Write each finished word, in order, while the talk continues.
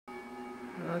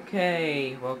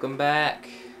Okay, welcome back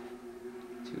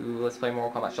to Let's Play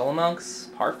Mortal Kombat Shovel Monks,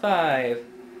 Part 5.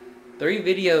 3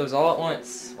 videos all at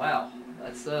once. Wow,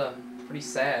 that's pretty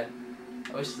sad.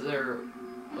 I wish there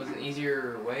was an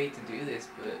easier way to do this,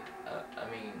 but I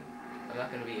mean, I'm not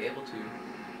going to be able to.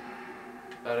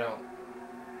 I don't.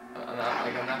 I'm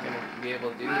not going to be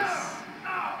able to do this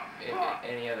in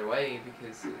any other way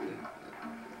because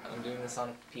I'm doing this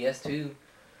on PS2.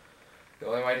 The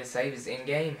only way to save is in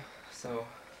game, so.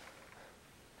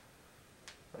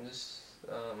 I'm just,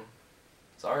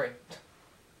 sorry.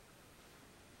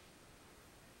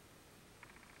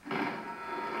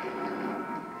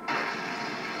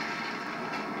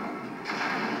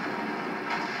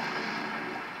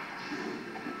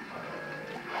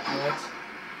 What?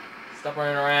 Stop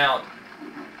running around.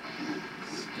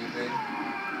 Stupid.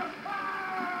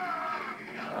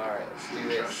 Alright, let's do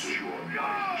this.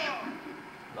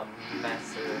 My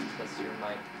master, test your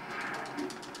might.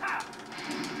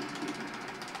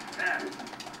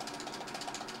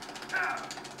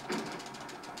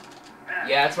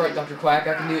 Yeah, that's right, Dr. Quack.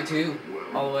 I can do it too.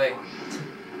 All the way.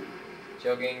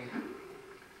 Joking.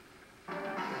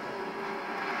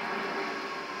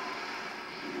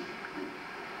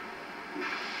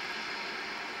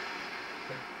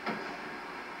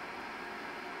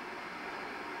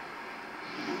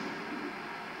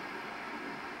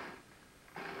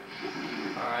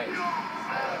 Alright.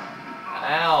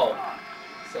 Ow!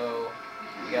 So,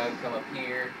 you gotta come up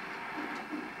here.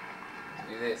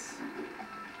 Do this.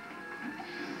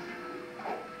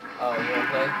 Oh, you wanna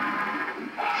play?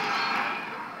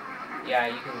 Yeah,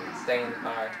 you can stay in the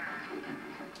car.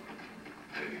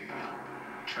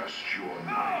 Test your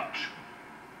might.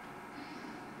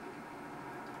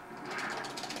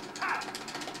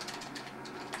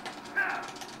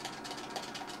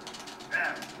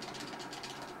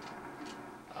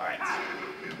 Alright.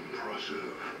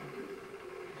 Impressive.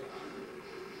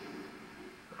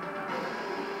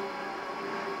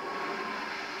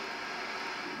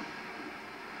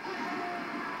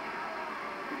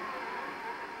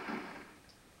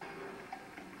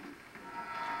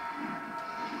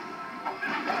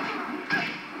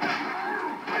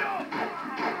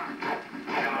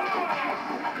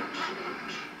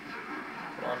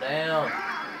 Come on down.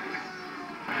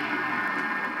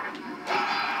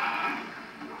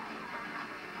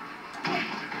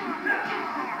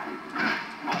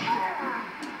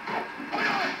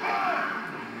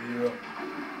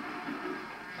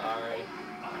 Alright.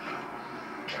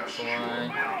 Next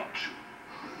one.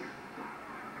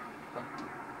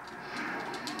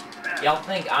 Y'all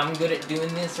think I'm good at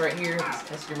doing this right here? This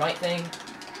test your might thing?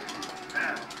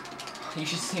 You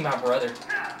should see my brother.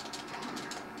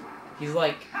 He's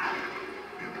like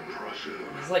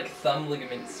thumb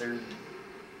ligaments are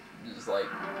just like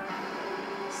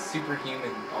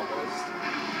superhuman almost.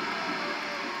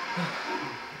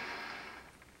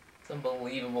 It's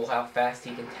unbelievable how fast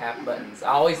he can tap buttons.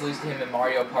 I always lose to him in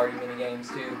Mario Party minigames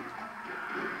too.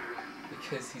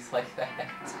 Because he's like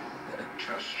that.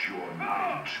 Test your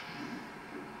might.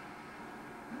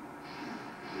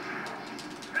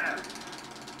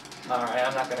 Alright,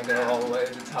 I'm not gonna go all the way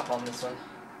to the top on this one.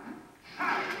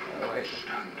 Oh, wait.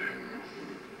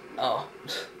 Oh,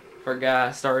 forgot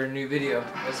I started a new video.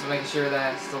 Just making sure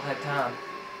that I still had time.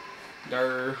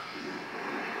 Durr.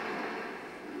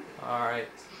 Alright,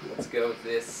 let's go with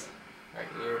this right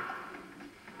here.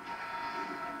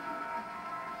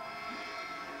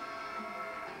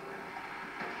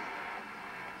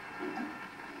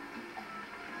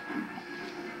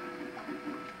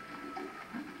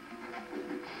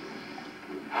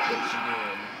 What you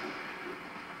doing?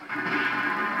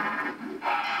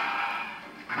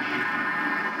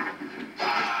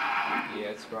 Yeah,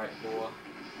 that's right, boy.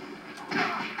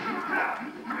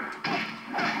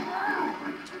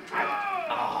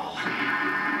 Oh.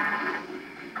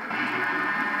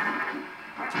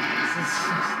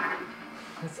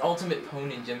 This is ultimate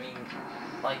ponage. I mean,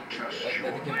 like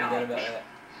nothing can be done about that.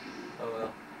 Oh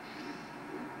well.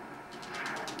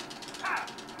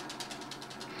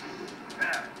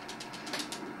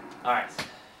 Alright.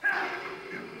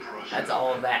 That's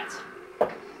all of that.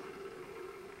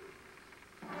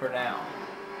 For now.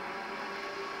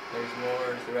 There's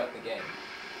more throughout the game.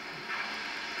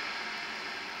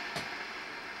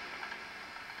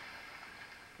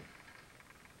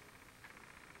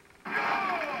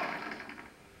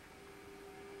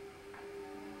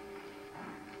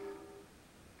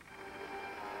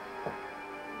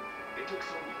 It took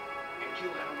so long and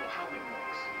killed I don't know how many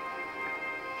monks.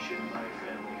 Should my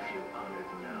family feel honored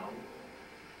now?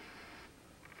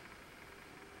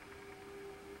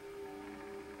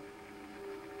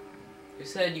 Who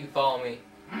said you could follow me?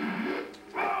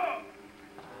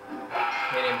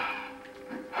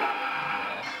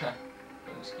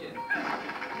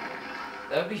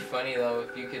 be funny though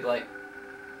if you could like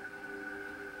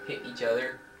hit each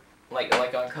other, like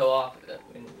on co-op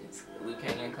when it's Liu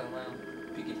Kang and Kung Lao.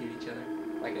 If you could hit each other,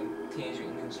 like in Teenage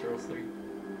Mutant Ninja Turtles 3.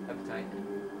 That'd be tight.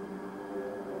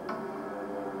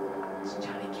 It's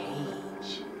Johnny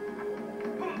Cage.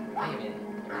 Wait a minute,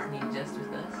 isn't he just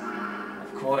with us?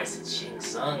 Of course, it's Shang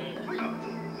Tsung.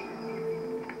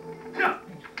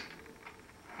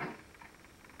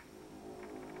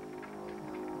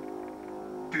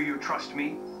 Do you trust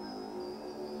me?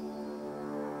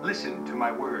 Listen to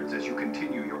my words as you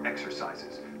continue your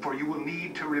exercises, for you will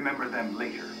need to remember them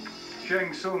later.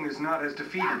 Shang Tsung is not as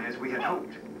defeated as we had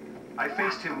hoped. I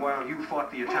faced him while you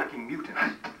fought the attacking mutants.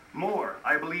 More,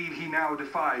 I believe he now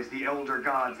defies the elder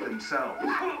gods themselves.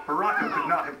 Baraka could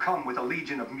not have come with a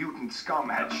legion of mutant scum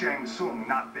had Shang Tsung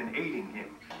not been aiding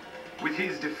him. With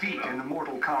his defeat in the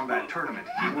Mortal Kombat tournament,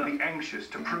 he will be anxious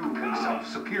to prove himself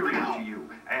superior to you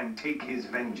and take his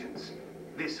vengeance.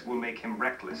 This will make him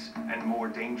reckless and more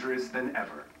dangerous than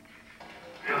ever.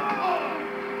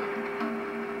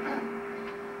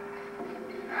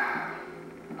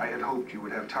 I had hoped you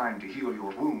would have time to heal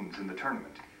your wounds in the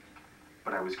tournament,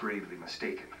 but I was gravely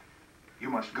mistaken.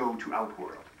 You must go to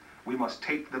Outworld. We must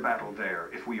take the battle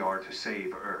there if we are to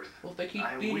save Earth. Well, if they keep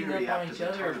I'm beating weary up on after each the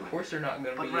other, of tournament, course they're not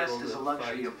going to be But able rest to is a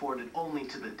luxury fight. afforded only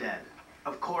to the dead.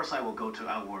 Of course I will go to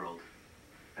Outworld.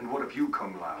 And what of you,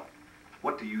 Kung Lao?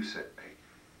 What do you say?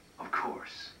 Of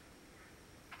course.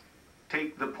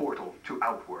 Take the portal to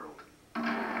Outworld.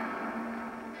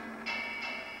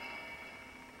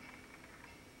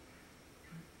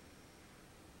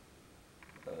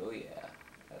 Oh yeah,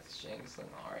 that's Shang Tsung,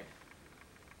 alright.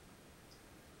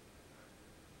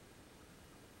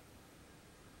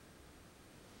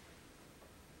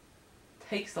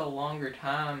 Takes a longer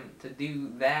time to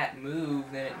do that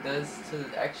move than it does to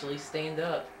actually stand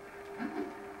up.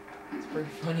 It's pretty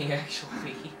funny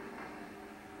actually.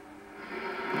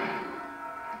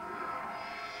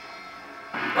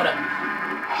 What up?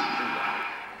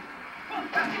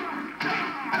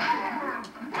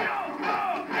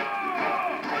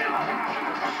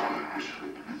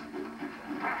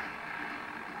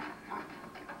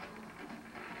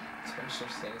 Special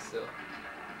stand still.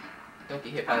 Don't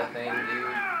get hit by the thing,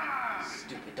 dude.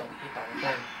 Stupid, don't get hit by the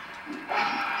thing.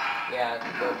 Yeah,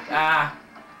 go. Ah!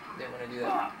 Didn't want to do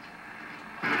that.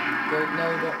 Go, no,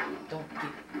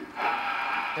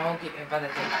 don't get hit by the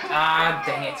thing. Ah,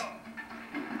 dang it.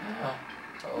 Oh,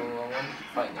 I wanted to keep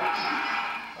fighting it.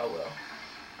 Oh well.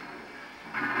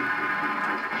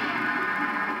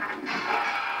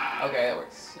 Okay, that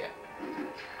works, yeah.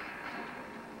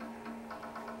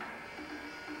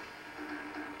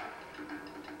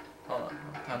 Hold on,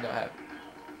 what time do I have?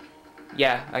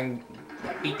 Yeah, I can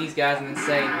beat these guys and then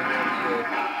save and then heal.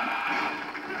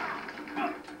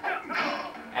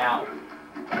 Ow.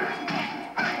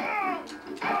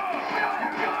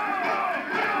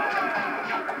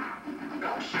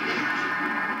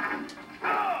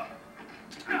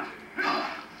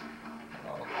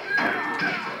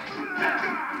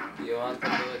 You want to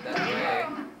do it that way?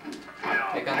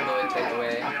 I can do it that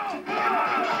way.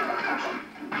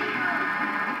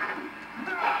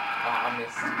 Ah, I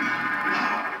missed.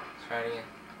 Let's try it again.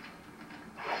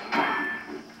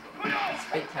 It's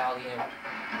fatality.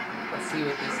 Let's see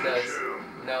what this does.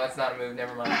 No, it's not a move.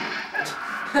 Never mind.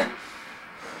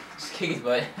 Just kick his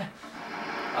butt.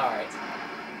 All right.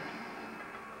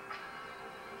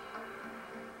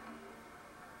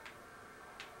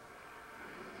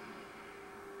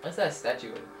 What's that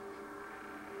statue?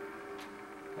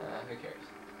 Who cares?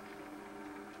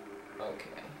 Okay.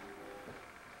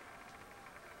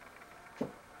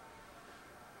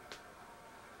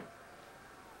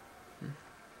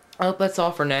 I hope that's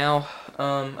all for now.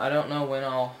 I don't know when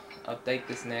I'll update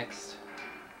this next.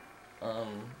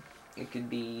 It could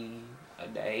be a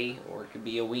day or it could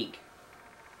be a week.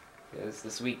 Because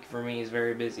this week for me is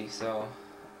very busy, so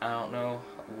I don't know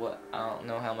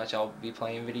how much I'll be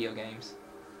playing video games.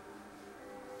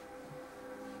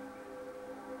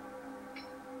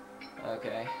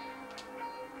 Okay.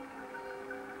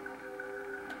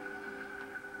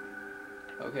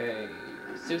 Okay.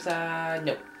 Suicide.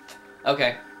 Nope.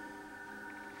 Okay.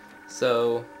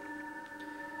 So,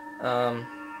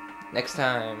 next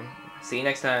time. See you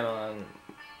next time on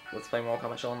Let's Play More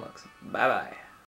Kombat Show Unlocks. Bye bye.